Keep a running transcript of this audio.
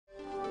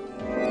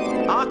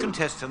Our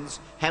contestants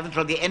have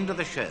until the end of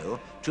the show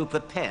to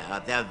prepare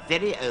their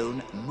very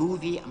own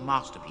movie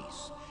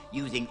masterpiece,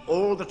 using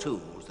all the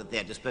tools at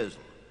their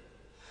disposal.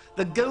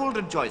 The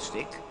golden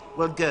joystick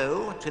will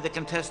go to the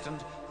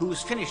contestant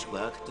whose finished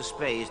work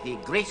displays the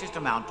greatest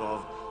amount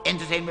of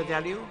entertainment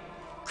value,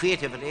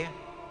 creativity,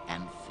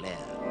 and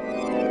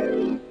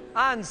flair.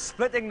 And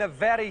splitting the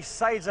very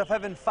sides of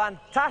heaven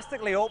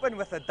fantastically open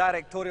with a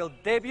directorial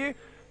debut,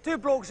 two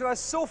blokes who are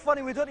so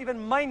funny we don't even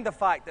mind the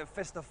fact that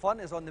Fist of Fun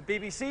is on the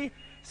BBC,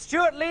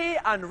 Stewart Lee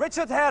and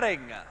Richard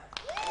Herring.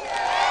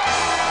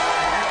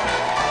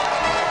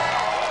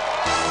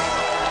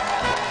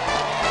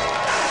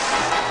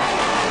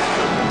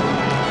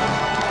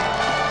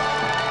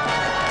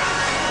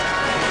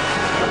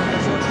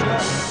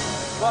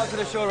 Welcome to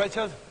the show,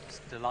 Richard.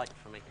 It's a delight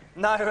for me.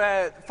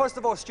 Now, first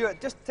of all,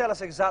 Stewart, just tell us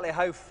exactly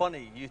how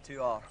funny you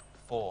two are.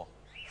 4.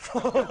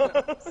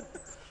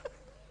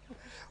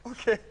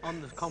 Okay.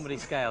 On the comedy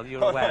scale,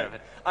 you're aware of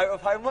it. Out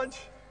of how much?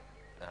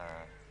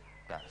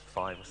 That's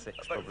 5 or 6,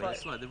 About probably. 5.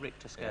 It's like the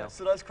Richter scale. Yeah.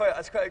 So that's quite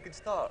a good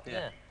start.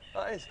 Yeah.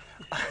 That is.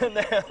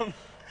 And,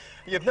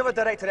 you've never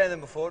directed anything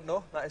before,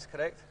 no? That is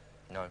correct?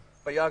 No.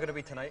 But you are going to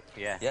be tonight?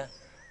 Yeah. Yeah.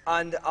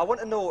 And I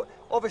want to know,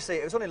 obviously,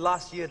 it was only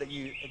last year that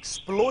you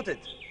exploded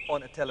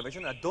onto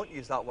television. I don't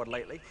use that word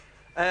lightly.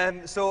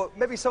 So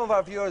maybe some of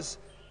our viewers,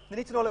 they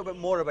need to know a little bit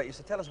more about you.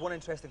 So tell us one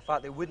interesting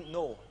fact they wouldn't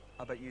know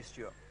about you,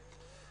 Stewart.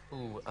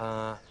 Ooh,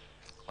 I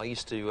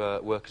used to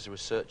work as a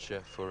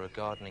researcher for a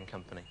gardening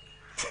company.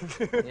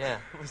 Yeah.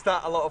 Was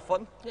that a lot of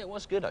fun? Yeah, it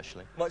was good,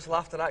 actually. Much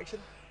laughter action?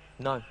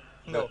 No.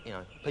 No. But, you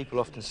know, people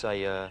often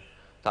say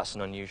that's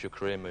an unusual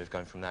career move,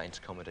 going from that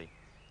into comedy.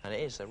 And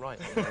it is, they're right.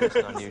 It's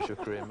an unusual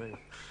career move.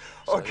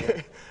 So,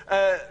 Okay.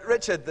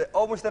 Richard,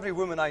 almost every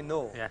woman I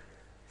know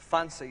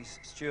fancies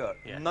Stewart.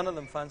 Yeah. None of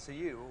them fancy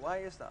you. Why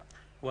is that?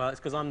 Well, it's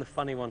because I'm the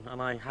funny one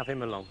and I have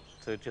him along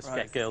to just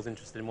get girls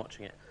interested in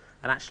watching it.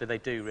 And actually, they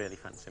do really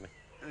fancy me.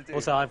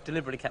 Also, I've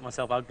deliberately kept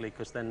myself ugly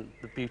because then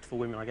the beautiful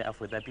women I get off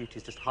with, their beauty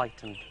is just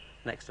heightened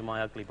next to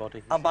my ugly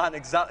body. I'm man,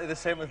 exactly the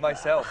same with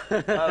myself.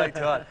 I like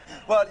to add.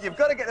 Well, you've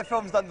got to get the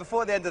films done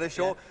before the end of the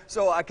show,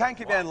 so I can't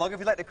keep you any longer. If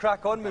you'd like to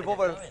crack on, move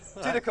over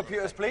to the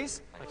computers,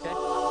 please. Okay.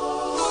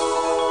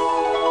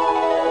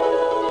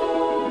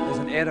 There's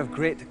an air of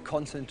great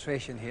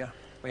concentration here.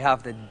 We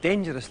have the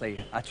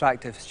dangerously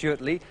attractive Stewart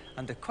Lee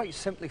and the quite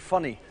simply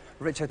funny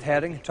Richard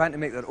Herring trying to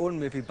make their own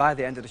movie by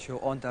the end of the show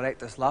on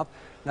Director's Lab.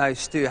 Now,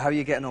 Stu, how are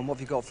you getting on? What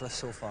have you got for us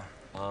so far?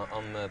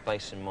 I'm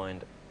basing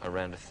mine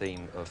around a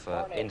theme of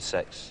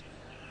insects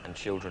and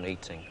children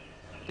eating.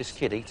 This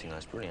kid eating,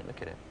 that's brilliant. Look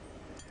at it.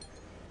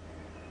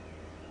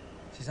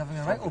 She's having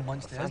a right old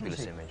munch there, isn't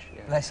Fabulous she? image.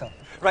 Yeah. Bless her.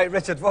 Right,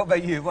 Richard, what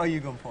about you? What are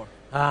you going for?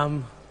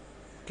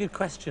 Good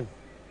question.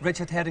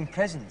 Richard Herring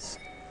presents.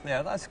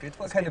 Yeah, that's good.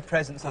 What kind of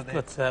presents are they?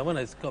 Well,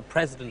 it's got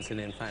presidents in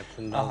it, in fact,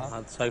 and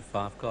so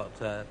far I've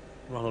got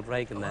Ronald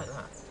Reagan there.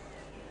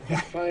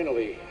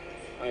 Finally,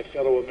 my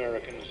fellow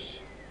Americans.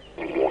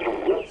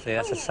 See,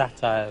 that's a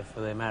satire for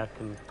the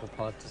American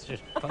political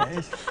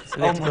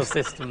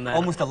system there.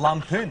 Almost a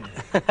lampoon.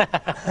 But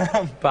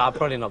I'm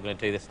probably not going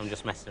to do this, I'm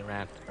just messing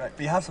around. Right,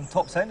 but you have some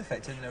top sound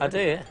effects in there. I do,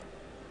 yeah.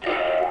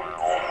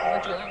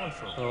 Where'd you get that one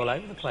from? All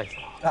over the place.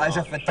 That is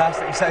a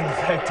fantastic sound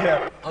effect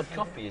here. I'd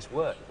copy his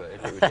work, but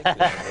it'd be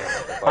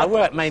ridiculous. I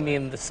work mainly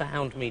in the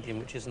sound medium,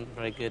 which isn't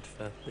very good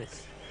for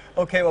this.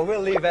 OK, well,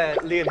 we'll leave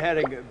Lee and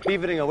Herring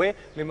beavering away.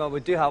 Meanwhile,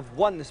 we do have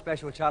one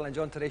special challenge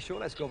on today's show.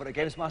 Let's go over to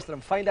GamesMaster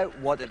and find out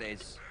what it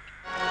is.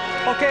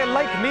 OK,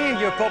 like me,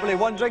 you're probably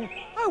wondering,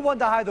 I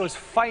wonder how those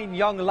fine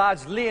young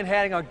lads, Lee and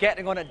Herring, are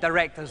getting on at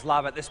Director's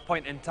Lab at this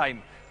point in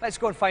time. Let's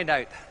go and find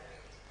out.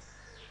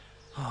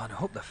 Oh, and I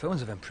hope the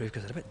films have improved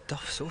because they're a bit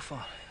duff so far.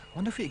 I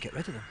wonder if we could get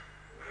rid of them.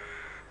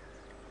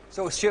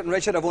 So, Stuart and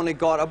Richard have only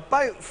got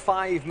about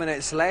 5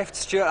 minutes left.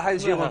 Stuart,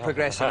 how's your one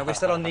progressing? Are we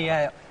still on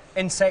the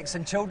insects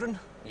and children?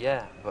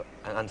 Yeah, but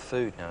and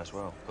food now as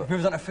well. But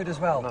Moves on to food as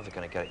well. I'm never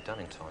going to get it done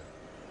in time.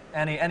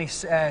 Any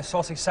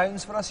saucy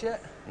sounds for us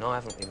yet? No, I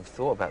haven't even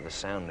thought about the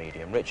sound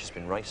medium. Rich has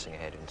been racing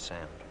ahead in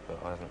sound, but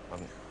I haven't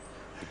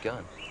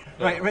begun.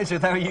 Right,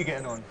 Richard, how are you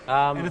getting on?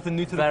 Anything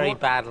new to Very report?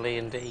 badly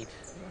indeed.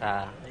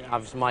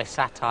 My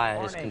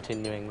satire is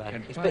continuing though.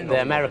 bit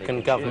The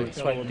American government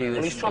won't do this.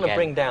 Well, he's trying to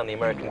bring down the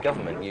American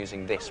government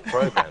using this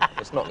programme.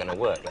 It's not going to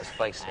work, let's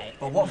face it.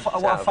 But what It's a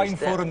out of fine his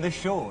depth. forum this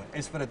show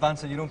is for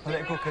advancing your own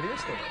political career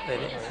still.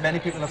 It is. Many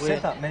people have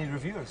said that, many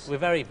reviewers. We're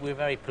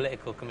very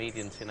political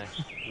comedians, you know,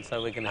 and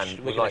so we're going And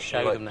to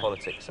show them that.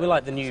 politics. We're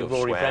like the new sort of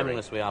Rory swearing.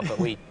 Bremner, we are, but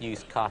we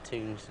use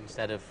cartoons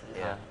instead of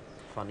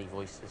funny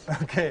voices.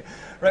 OK,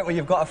 right, well,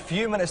 you've got a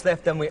few minutes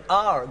left, and we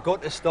are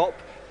going to stop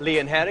Lee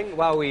and Herring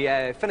while we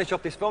finish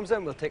up these films,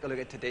 then we'll take a look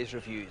at today's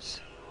reviews.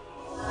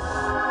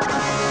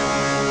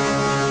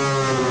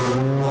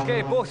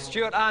 OK, both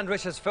Stuart and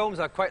Richard's films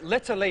are quite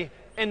literally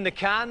in the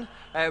can.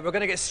 We're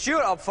going to get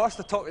Stuart up first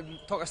to talk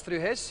us through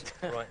his.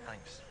 Right,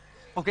 thanks.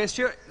 OK,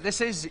 Stuart, this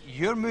is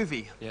your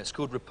movie. Yeah, it's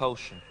called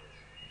Repulsion.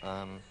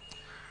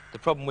 The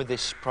problem with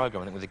this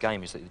programme, I think, with the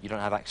game, is that you don't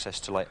have access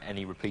to like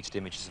any repeated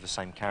images of the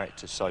same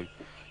character. So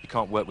you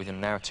can't work within a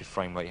narrative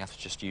framework. You have to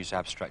just use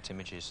abstract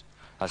images.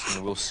 As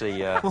we'll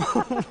see.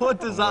 What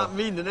does that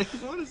mean?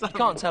 What does that You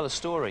can't tell a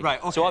story.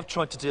 Right, okay. So I've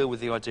tried to deal with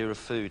the idea of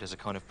food as a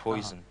kind of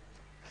poison.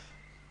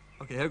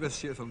 Okay, here goes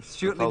Stewart from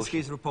Stewart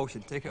Linsky's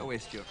Repulsion. Take it away,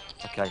 Stewart.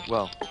 Okay,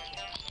 well,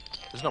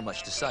 there's not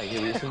much to say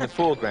here. In the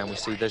foreground, we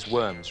see there's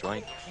worms,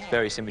 right?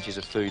 Various images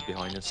of food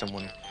behind and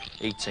someone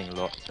eating a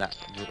lot. That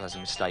was a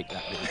mistake,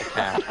 that little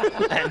cat.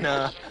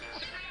 And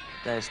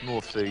there's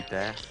more food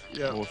there,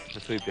 more the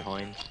food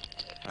behind.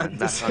 And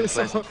that's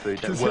unpleasant food.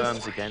 There's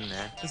worms again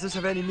there. Does this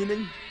have any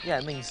meaning? Yeah,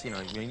 it means, you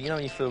know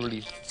when you feel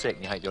really sick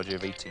and you hate the idea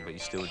of eating, but you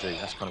still do.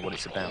 That's kind of what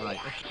it's about. Right.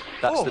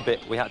 That's the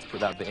bit, we had to put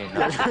that bit in.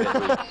 That's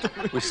the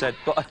bit we said,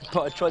 but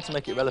I tried to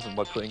make it relevant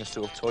by putting a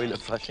sort of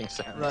toilet flushing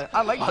sound. Right,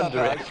 I like that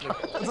bit, actually.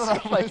 It's my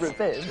favourite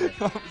bit, isn't it?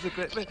 That was a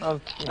great bit.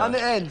 And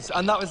it ends,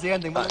 and that was the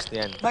ending. That's the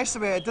end. Nice the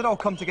way it did all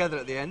come together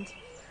at the end.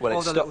 Well,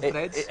 all the little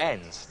threads. It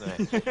ends,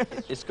 doesn't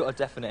it? It's got a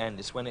definite end.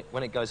 It's when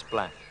it goes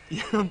black.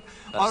 That's the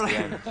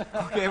end.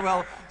 Okay,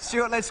 well,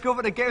 Stewart, let's go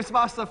over to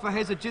GamesMaster for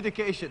his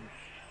adjudication.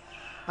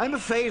 I'm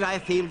afraid I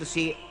fail to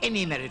see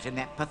any merit in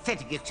that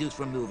pathetic excuse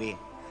for a movie.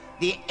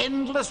 The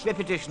endless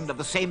repetition of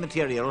the same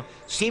material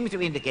seems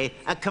to indicate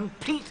a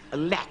complete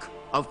lack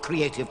of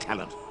creative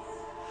talent.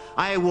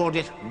 I award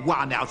it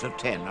 1 out of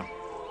 10.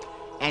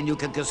 And you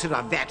can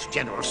consider that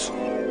generous.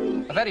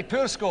 A very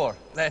poor score,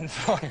 then,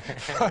 for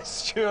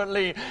Stewart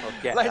Lee.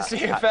 Let's see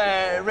if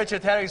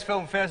Richard Herring's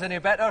film fares any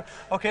better.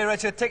 OK,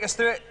 Richard, take us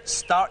through it.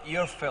 Start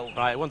your film.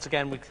 Right, once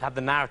again, we had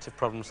the narrative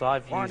problem, so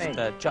I've used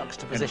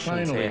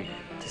juxtapositions here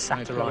to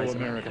satirise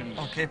American.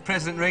 OK,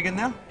 President Reagan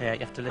there. Yeah, you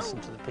have to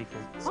listen to the people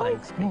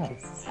saying, speaking.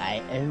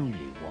 I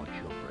only want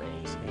your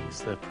brain. He's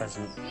the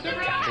President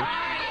Kennedy.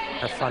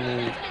 A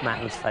funny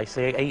Matters face.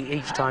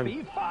 Each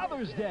time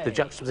the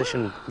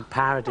juxtaposition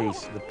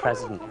parodies the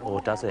president,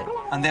 or does it?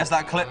 And there's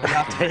that clip we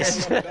have to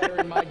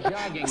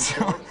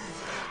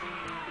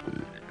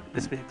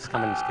This bit's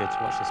coming, it's good.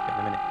 Watch this bit in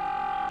a minute.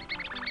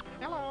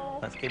 Hello.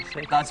 That's good,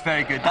 see? That's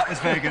very good. That was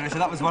very good, Richard.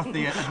 That was worth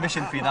the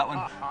admission fee, that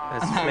one.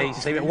 Please,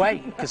 see,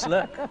 wait, because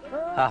look.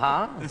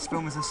 This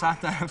film is a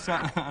satire of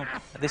satire.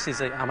 This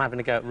is I'm having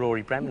a go at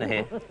Rory Bremner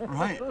here.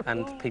 Right.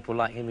 And people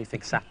like him who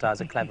think satire's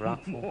a clever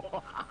art form.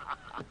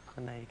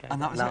 And there you go. And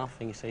that was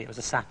laughing, you see. It was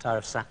a satire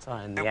of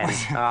satire in the end.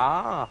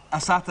 A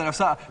satire of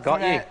satire.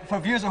 Got you. For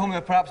viewers at home who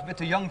are perhaps a bit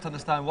too young to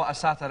understand what a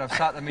satire of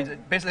satire means,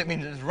 it basically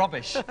means it's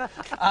rubbish.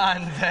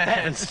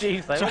 And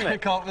excuse, though, trying to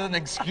come up with an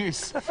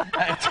excuse so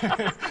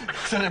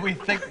that we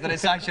think that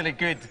it's actually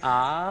good.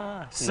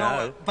 No.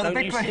 But Don't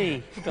the big you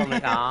see,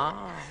 Dominik?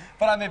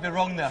 But I may be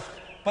wrong there.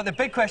 But the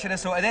big question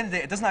is, so at the end of the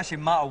day, it doesn't actually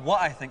matter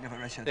what I think of it,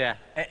 Richard. Yeah.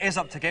 It is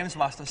up to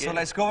GamesMaster. So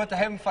let's go over to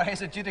him for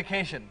his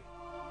adjudication.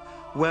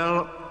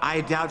 Well, I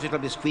doubt it'll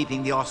be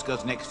sweeping the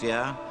Oscars next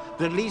year,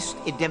 but at least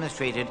it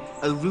demonstrated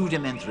a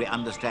rudimentary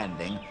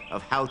understanding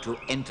of how to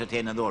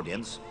entertain an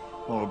audience,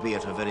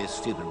 albeit a very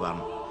stupid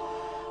one.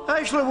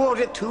 I shall award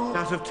it 2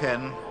 out of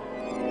 10.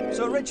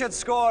 So Richard's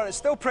score is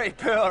still pretty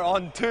poor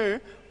on 2,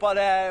 but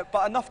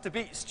enough to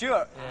beat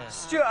Stewart. Yeah.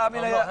 Stewart, I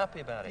mean, I'm not happy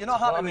about it. You're not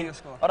happy with your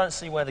score? I don't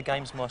see where the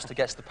GamesMaster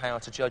gets the power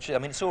to judge it. I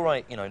mean, it's all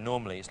right, you know,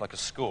 normally it's like a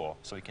score,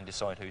 so he can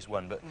decide who's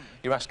won, but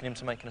you're asking him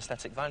to make an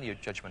aesthetic value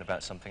judgment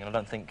about something, and I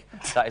don't think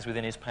that is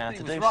within his power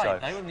to do so.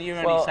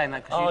 You're only saying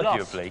that because you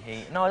lost.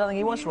 Arguably, no, I don't think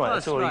he was right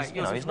at all. Right.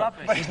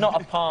 He's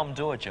not a palm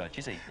door judge,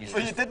 is he?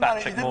 Well, you did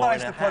manage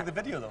to plug the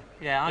video, though.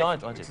 Yeah, I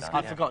did that.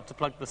 I forgot to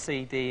plug the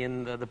CD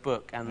and the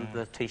book and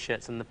the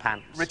T-shirts and the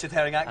pants. Richard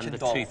Herring action and the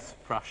doll.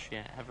 toothbrush,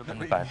 everything.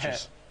 And the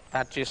badges.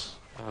 Badges.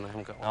 Oh, no, I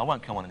haven't got one. No, I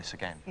won't come on this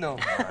again. No,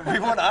 we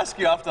won't ask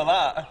you after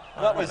that.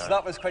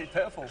 That was quite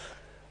pitiful,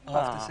 I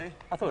have to say.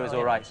 I thought it was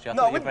all right, Stu.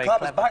 No, I wouldn't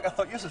clap his back. I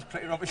thought yours was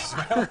pretty rubbish as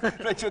well.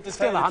 Richard,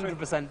 still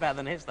 100% better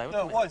than his, though,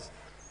 wasn't it? No, it was.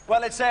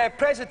 Well, it's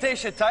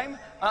presentation time,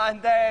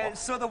 and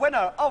so the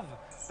winner of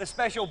the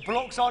special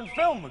Blokes on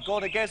Film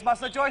Golden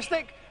GamesMaster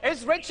joystick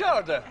is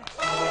Richard. Thank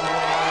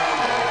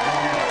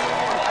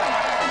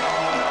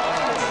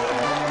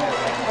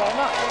you very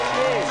much.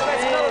 So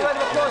let's another round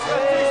of applause for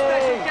our two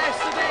special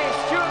guests today,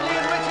 Stewart Lee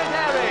and Richard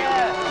Herring.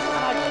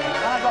 And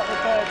I got the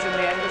birds in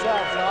the end as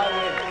well, so I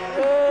win.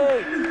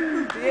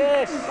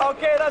 Yes.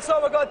 OK, that's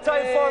all we've got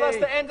time for. That's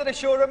the end of the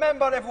show.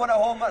 Remember, everyone at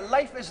home,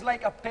 life is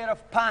like a pair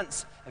of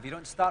pants. If you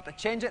don't start to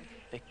change it,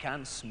 they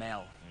can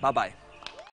smell. Bye-bye.